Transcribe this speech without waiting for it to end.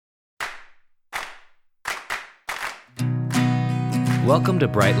Welcome to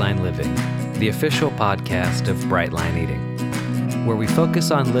Brightline Living, the official podcast of Brightline Eating, where we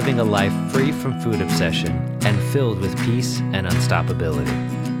focus on living a life free from food obsession and filled with peace and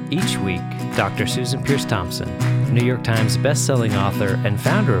unstoppability. Each week, Dr. Susan Peirce Thompson, New York Times bestselling author and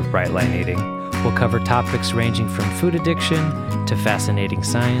founder of Brightline Eating, will cover topics ranging from food addiction to fascinating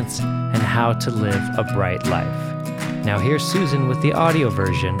science and how to live a bright life. Now here's Susan with the audio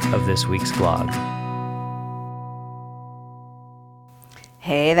version of this week's vlog.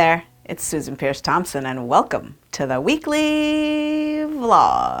 Hey there, it's Susan Peirce Thompson and welcome to the weekly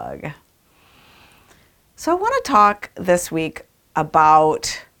vlog. So I want to talk this week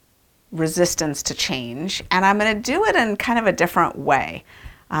about resistance to change, and I'm going to do it in kind of a different way.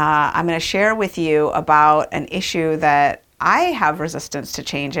 I'm going to share with you about an issue that I have resistance to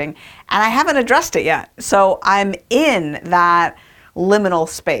changing, and I haven't addressed it yet. So I'm in that liminal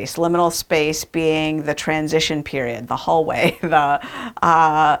space being the transition period, the hallway,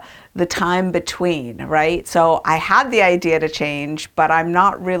 the time between, right? So I had the idea to change, but I'm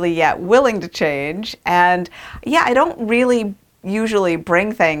not really yet willing to change. And yeah, I don't really usually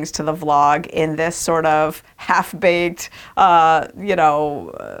bring things to the vlog in this sort of half-baked,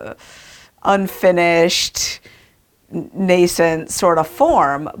 unfinished, nascent sort of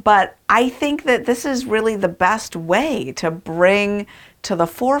form, but I think that this is really the best way to bring to the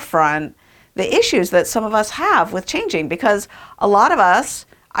forefront the issues that some of us have with changing, because a lot of us,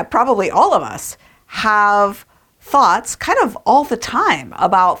 probably all of us, have thoughts kind of all the time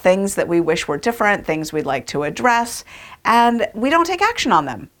about things that we wish were different, things we'd like to address, and we don't take action on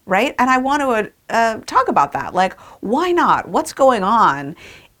them, right? And I want to talk about that. Like, why not? What's going on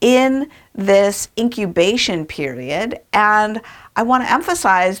in this incubation period? And I want to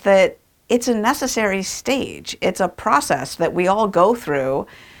emphasize that it's a necessary stage. It's a process that we all go through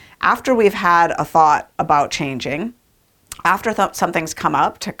after we've had a thought about changing, after something's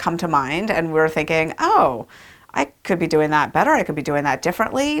come to mind, and we're thinking, oh, I could be doing that better. I could be doing that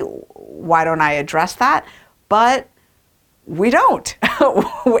differently. Why don't I address that? But we don't.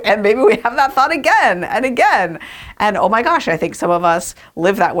 And maybe we have that thought again and again. And oh my gosh, I think some of us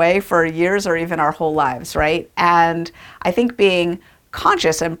live that way for years or even our whole lives, right? And I think being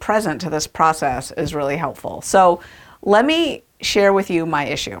conscious and present to this process is really helpful. So let me share with you my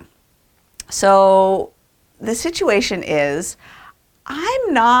issue. So the situation is,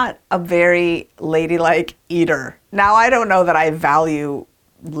 I'm not a very ladylike eater. Now, I don't know that I value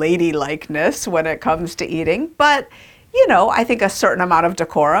ladylikeness when it comes to eating, but you know, I think a certain amount of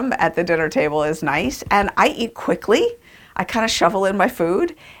decorum at the dinner table is nice. And I eat quickly. I kind of shovel in my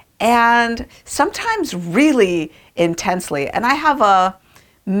food, and sometimes really intensely. And I have a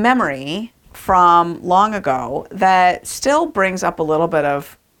memory from long ago that still brings up a little bit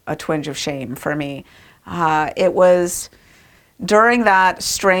of a twinge of shame for me. It was during that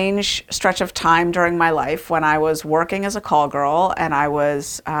strange stretch of time during my life when I was working as a call girl and I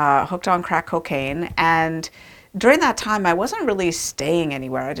was hooked on crack cocaine. And during that time, I wasn't really staying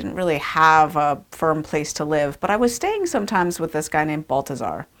anywhere. I didn't really have a firm place to live, but I was staying sometimes with this guy named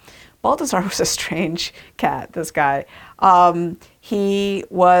Baltazar. Baltazar was a strange cat, this guy. He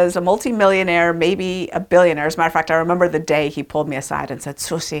was a multimillionaire, maybe a billionaire. As a matter of fact, I remember the day he pulled me aside and said,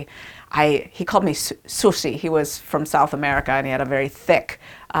 Susie, he called me Susie. He was from South America and he had a very thick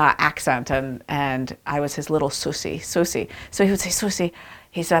accent, and I was his little Susie. So he would say, Susie,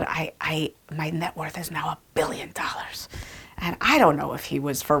 he said, my net worth is now $1 billion. And I don't know if he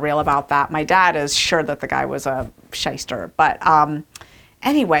was for real about that. My dad is sure that the guy was a shyster. But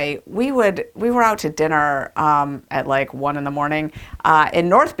anyway, we were out to dinner at like 1 a.m. In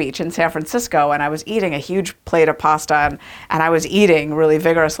North Beach in San Francisco, and I was eating a huge plate of pasta, and I was eating really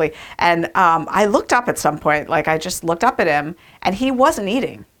vigorously. And I looked up at some point, like I just looked up at him, and he wasn't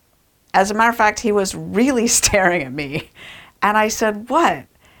eating. As a matter of fact, he was really staring at me. And I said, what?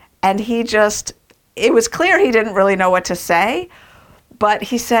 And it was clear he didn't really know what to say, but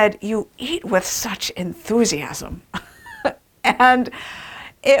he said, you eat with such enthusiasm. And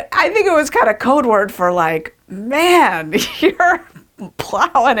I think it was kind of code word for like, man, you're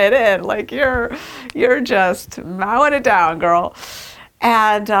plowing it in. Like you're just mowing it down, girl.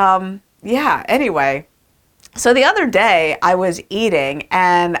 And anyway. So the other day I was eating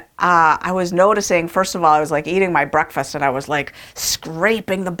and I was noticing, first of all, I was like eating my breakfast and I was like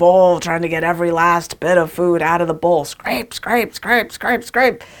scraping the bowl, trying to get every last bit of food out of the bowl. Scrape, scrape, scrape, scrape,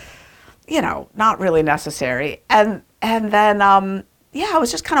 scrape. You know, not really necessary. And then, I was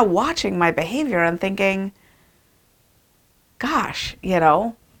just kind of watching my behavior and thinking, gosh,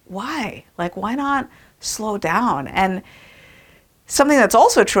 why? Like, why not slow down? And Something that's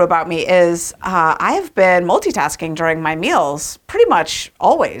also true about me is I have been multitasking during my meals pretty much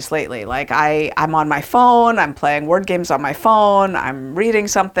always lately. Like I'm on my phone, I'm playing word games on my phone, I'm reading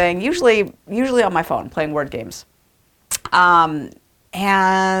something, usually on my phone, playing word games. And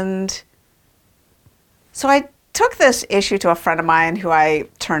so I took this issue to a friend of mine who I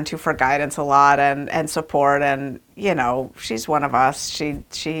turn to for guidance a lot and support. And, you know, she's one of us.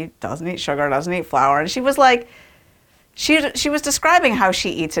 She doesn't eat sugar, doesn't eat flour. And she was like, she was describing how she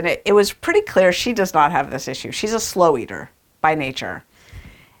eats, and it was pretty clear she does not have this issue. She's a slow eater by nature.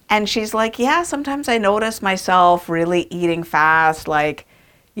 And she's like, yeah, sometimes I notice myself really eating fast, like,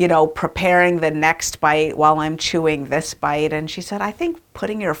 you know, preparing the next bite while I'm chewing this bite. And she said, I think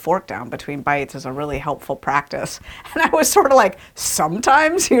putting your fork down between bites is a really helpful practice. And I was sort of like,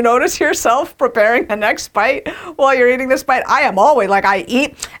 sometimes you notice yourself preparing the next bite while you're eating this bite. I am always like, I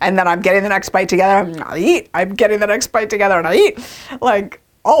eat and then I'm getting the next bite together. I eat, I'm getting the next bite together, and I eat, like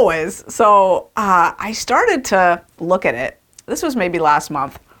always. So I started to look at it. This was maybe last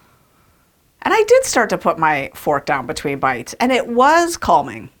month. And I did start to put my fork down between bites, and it was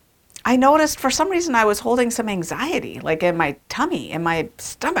calming. I noticed for some reason I was holding some anxiety, like in my tummy, in my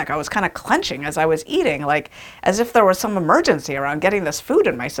stomach. I was kind of clenching as I was eating, like as if there was some emergency around getting this food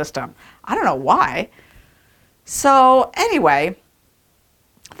in my system. I don't know why. So anyway,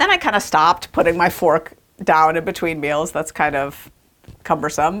 then I kind of stopped putting my fork down in between meals. That's kind of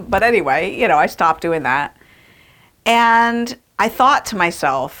cumbersome. But anyway, you know, I stopped doing that. And I thought to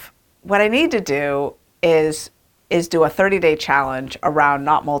myself, what I need to do is do a 30-day challenge around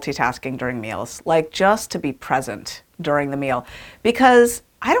not multitasking during meals, like just to be present during the meal, because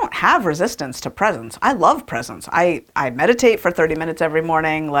I don't have resistance to presence. I love presence. I meditate for 30 minutes every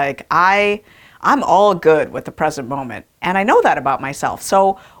morning. Like I'm all good with the present moment, and I know that about myself.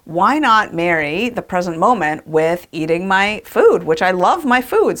 So why not marry the present moment with eating my food, which I love my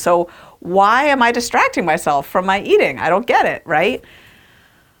food. So why am I distracting myself from my eating? I don't get it, right?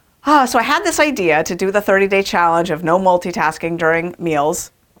 So I had this idea to do the 30-day challenge of no multitasking during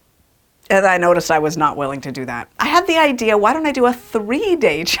meals, and I noticed I was not willing to do that. I had the idea, why don't I do a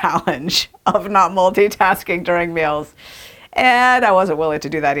 3-day challenge of not multitasking during meals? And I wasn't willing to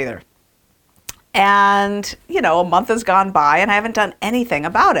do that either. And, you know, a month has gone by and I haven't done anything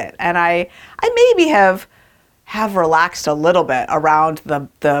about it. And I maybe have relaxed a little bit around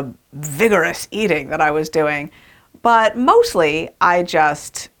the vigorous eating that I was doing, but mostly I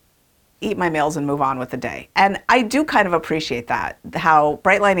just eat my meals and move on with the day. And I do kind of appreciate that, how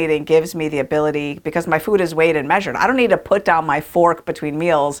Bright Line Eating gives me the ability, because my food is weighed and measured. I don't need to put down my fork between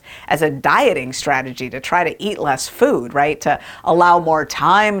meals as a dieting strategy to try to eat less food, right? To allow more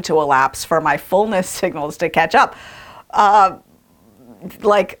time to elapse for my fullness signals to catch up.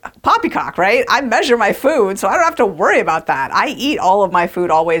 Like poppycock, right? I measure my food, so I don't have to worry about that. I eat all of my food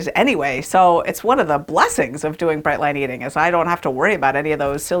always anyway. So it's one of the blessings of doing Bright Line Eating is I don't have to worry about any of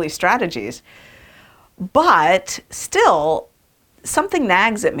those silly strategies. But still, something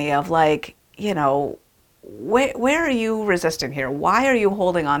nags at me of like, you know, where are you resisting here? Why are you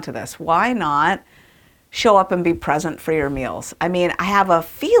holding on to this? Why not show up and be present for your meals? I mean, I have a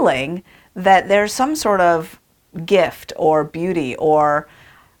feeling that there's some sort of gift or beauty or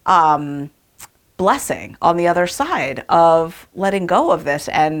blessing on the other side of letting go of this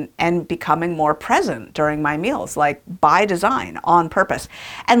and becoming more present during my meals, like by design, on purpose.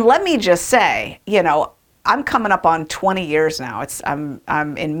 And let me just say, you know, I'm coming up on 20 years now.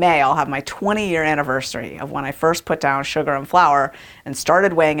 I'm in May, I'll have my 20-year anniversary of when I first put down sugar and flour and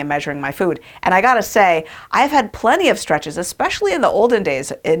started weighing and measuring my food. And I gotta say, I've had plenty of stretches, especially in the olden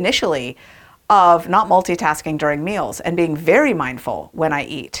days, initially, of not multitasking during meals and being very mindful when I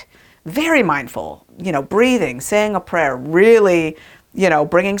eat. Very mindful, you know, breathing, saying a prayer, really, you know,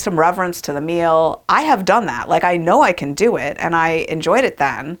 bringing some reverence to the meal. I have done that. Like, I know I can do it, and I enjoyed it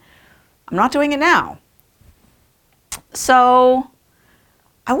then. I'm not doing it now. So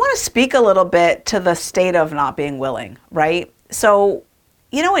I want to speak a little bit to the state of not being willing, right? So,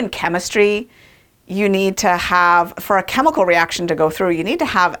 you know, in chemistry, you need to have, for a chemical reaction to go through, you need to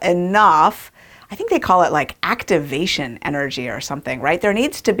have enough, I think they call it like activation energy or something, right? There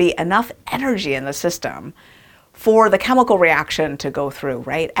needs to be enough energy in the system for the chemical reaction to go through,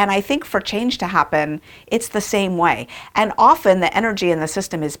 right? And I think for change to happen, it's the same way. And often the energy in the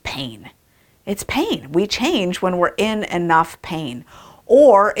system is pain. It's pain. We change when we're in enough pain.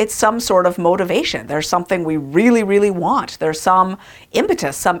 Or it's some sort of motivation. There's something we really, really want. There's some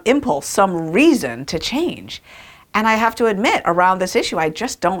impetus, some impulse, some reason to change. And I have to admit, around this issue, I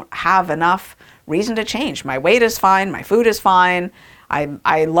just don't have enough reason to change. My weight is fine. My food is fine.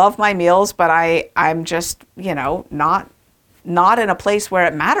 I love my meals, but I'm just, you know, not not in a place where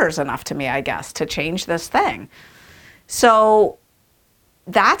it matters enough to me, I guess, to change this thing. So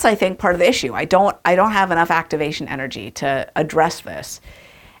that's, I think, part of the issue. I don't have enough activation energy to address this.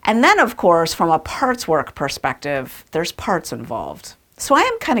 And then, of course, from a parts work perspective, there's parts involved. So I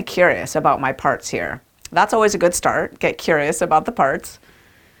am kind of curious about my parts here. That's always a good start. Get curious about the parts.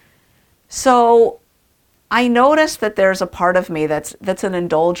 So I noticed that there's a part of me that's an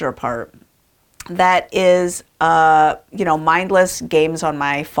indulger part, that is, mindless games on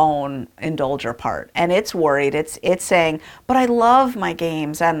my phone indulger part. And it's worried. It's saying, but I love my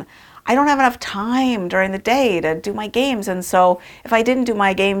games and I don't have enough time during the day to do my games. And so if I didn't do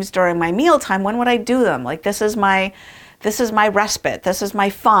my games during my mealtime, when would I do them? Like, this is my respite. This is my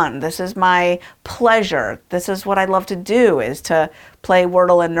fun. This is my pleasure. This is what I love to do, is to play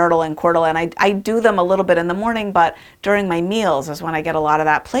Wordle and Nerdle and Quordle. And I do them a little bit in the morning, but during my meals is when I get a lot of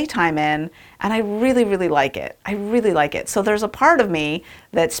that playtime in. And I really, really like it. I really like it. So there's a part of me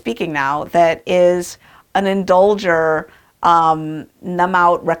that's speaking now that is an indulger, numb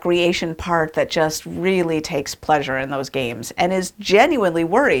out recreation part that just really takes pleasure in those games and is genuinely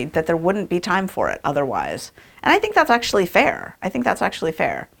worried that there wouldn't be time for it otherwise. And I think that's actually fair.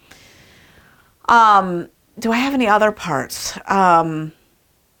 Do I have any other parts? Well,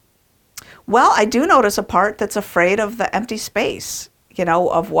 I do notice a part that's afraid of the empty space,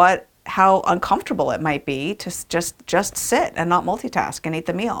 of how uncomfortable it might be to just sit and not multitask and eat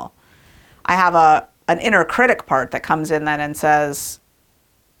the meal. I have an inner critic part that comes in then and says,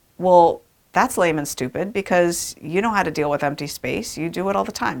 well, that's lame and stupid because you know how to deal with empty space. You do it all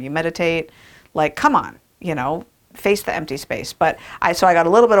the time. You meditate, like, come on, face the empty space. So I got a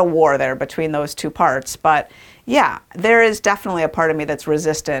little bit of war there between those two parts. But yeah, there is definitely a part of me that's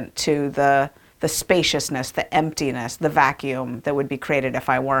resistant to the spaciousness, the emptiness, the vacuum that would be created if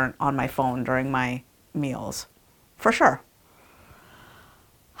I weren't on my phone during my meals. For sure.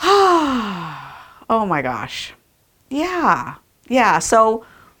 Oh my gosh. Yeah. So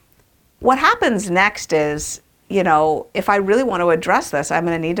what happens next is, if I really want to address this, I'm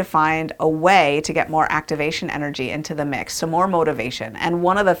going to need to find a way to get more activation energy into the mix, some more motivation. And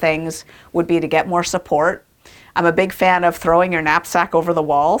one of the things would be to get more support. I'm a big fan of throwing your knapsack over the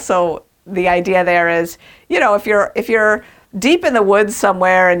wall. So the idea there is, if you're deep in the woods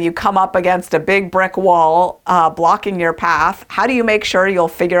somewhere and you come up against a big brick wall blocking your path, how do you make sure you'll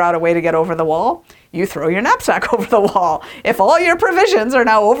figure out a way to get over the wall? You throw your knapsack over the wall. If all your provisions are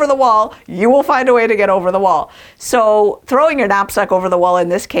now over the wall, you will find a way to get over the wall. So throwing your knapsack over the wall in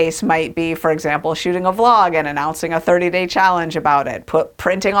this case might be, for example, shooting a vlog and announcing a 30-day challenge about it,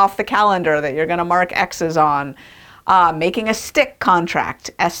 printing off the calendar that you're going to mark X's on, making a stick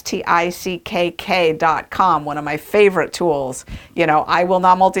contract, stickk.com, one of my favorite tools. I will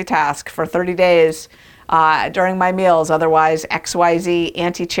not multitask for 30 days during my meals, otherwise XYZ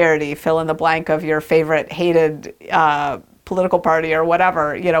anti-charity, fill in the blank of your favorite hated political party or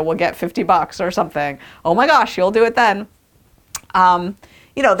whatever, we'll get $50 or something. Oh my gosh, you'll do it then.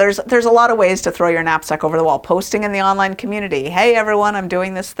 There's a lot of ways to throw your knapsack over the wall. Posting in the online community. Hey everyone, I'm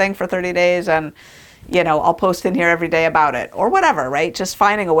doing this thing for 30 days and I'll post in here every day about it or whatever, right? Just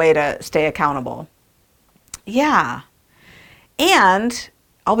finding a way to stay accountable. Yeah. And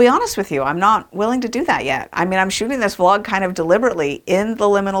I'll be honest with you, I'm not willing to do that yet. I mean, I'm shooting this vlog kind of deliberately in the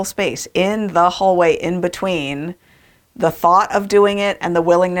liminal space, in the hallway in between the thought of doing it and the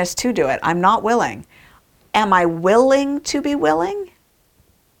willingness to do it. I'm not willing. Am I willing to be willing?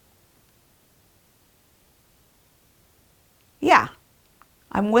 Yeah,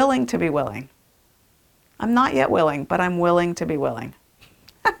 I'm willing to be willing. I'm not yet willing, but I'm willing to be willing.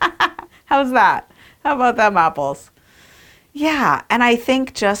 How's that? How about them apples? Yeah, and I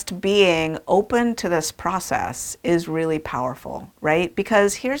think just being open to this process is really powerful, right?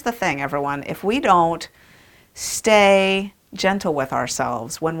 Because here's the thing, everyone. If we don't stay gentle with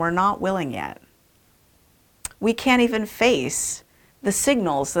ourselves when we're not willing yet, we can't even face the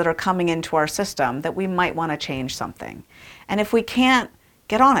signals that are coming into our system that we might want to change something. And if we can't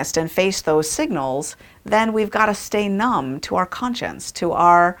get honest and face those signals, then we've got to stay numb to our conscience, to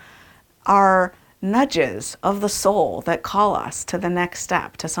our nudges of the soul that call us to the next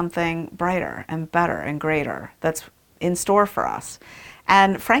step, to something brighter and better and greater that's in store for us.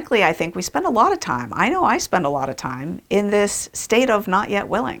 And frankly, I think we spend a lot of time, I know I spend a lot of time in this state of not yet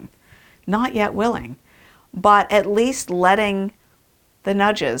willing, but at least letting the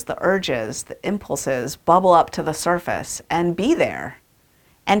nudges, the urges, the impulses bubble up to the surface and be there,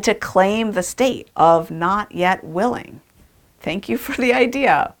 and to claim the state of not yet willing. Thank you for the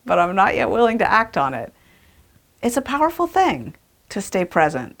idea, but I'm not yet willing to act on it. It's a powerful thing to stay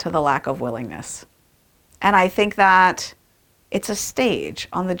present to the lack of willingness. And I think that It's a stage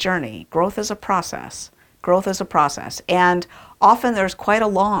on the journey. Growth is a process. Growth is a process. And often there's quite a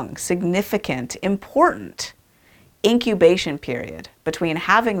long, significant, important incubation period between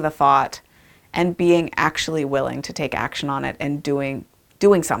having the thought and being actually willing to take action on it and doing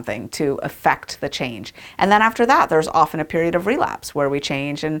something to affect the change. And then after that, there's often a period of relapse where we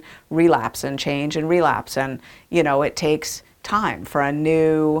change and relapse and change and relapse. And, it takes time for a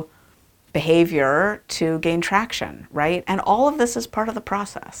new behavior to gain traction, right? And all of this is part of the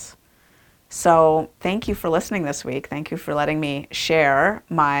process. So thank you for listening this week. Thank you for letting me share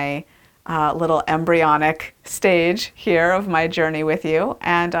my little embryonic stage here of my journey with you.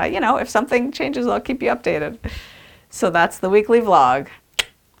 And, if something changes, I'll keep you updated. So that's the weekly vlog.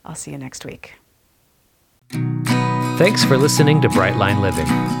 I'll see you next week. Thanks for listening to Brightline Living.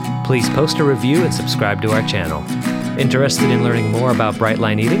 Please post a review and subscribe to our channel. Interested in learning more about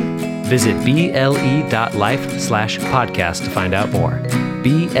Brightline Eating? Visit ble.life/podcast to find out more.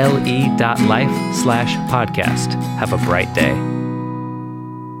 ble.life/podcast. Have a bright day.